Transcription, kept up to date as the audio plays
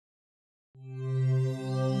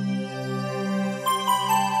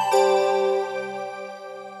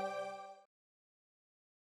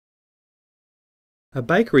A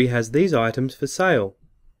bakery has these items for sale.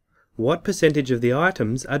 What percentage of the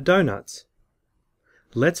items are donuts?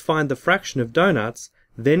 Let's find the fraction of donuts,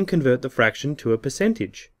 then convert the fraction to a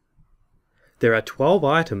percentage. There are 12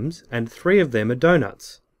 items and 3 of them are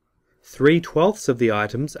donuts. 3/12 of the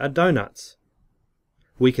items are donuts.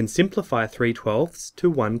 We can simplify 3/12 to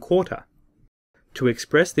 1/4. To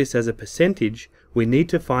express this as a percentage, we need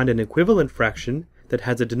to find an equivalent fraction that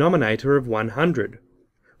has a denominator of 100.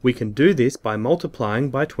 We can do this by multiplying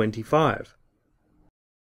by 25.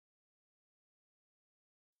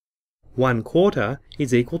 1/4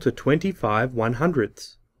 is equal to 25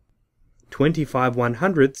 100ths. 25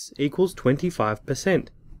 100ths equals 25%.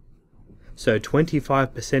 So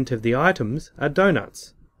 25% of the items are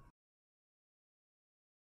donuts.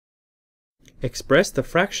 Express the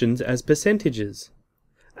fractions as percentages.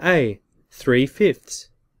 A. 3/5.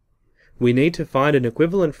 We need to find an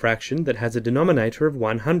equivalent fraction that has a denominator of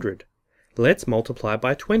 100. Let's multiply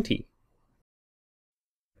by 20.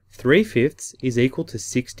 3/5 is equal to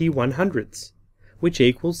 60 100ths, which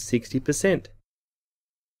equals 60%.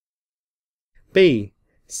 B.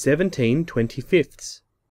 17 25ths.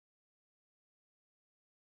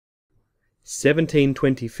 17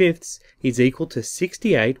 25ths is equal to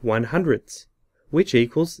 68 100ths, which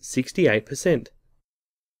equals 68%.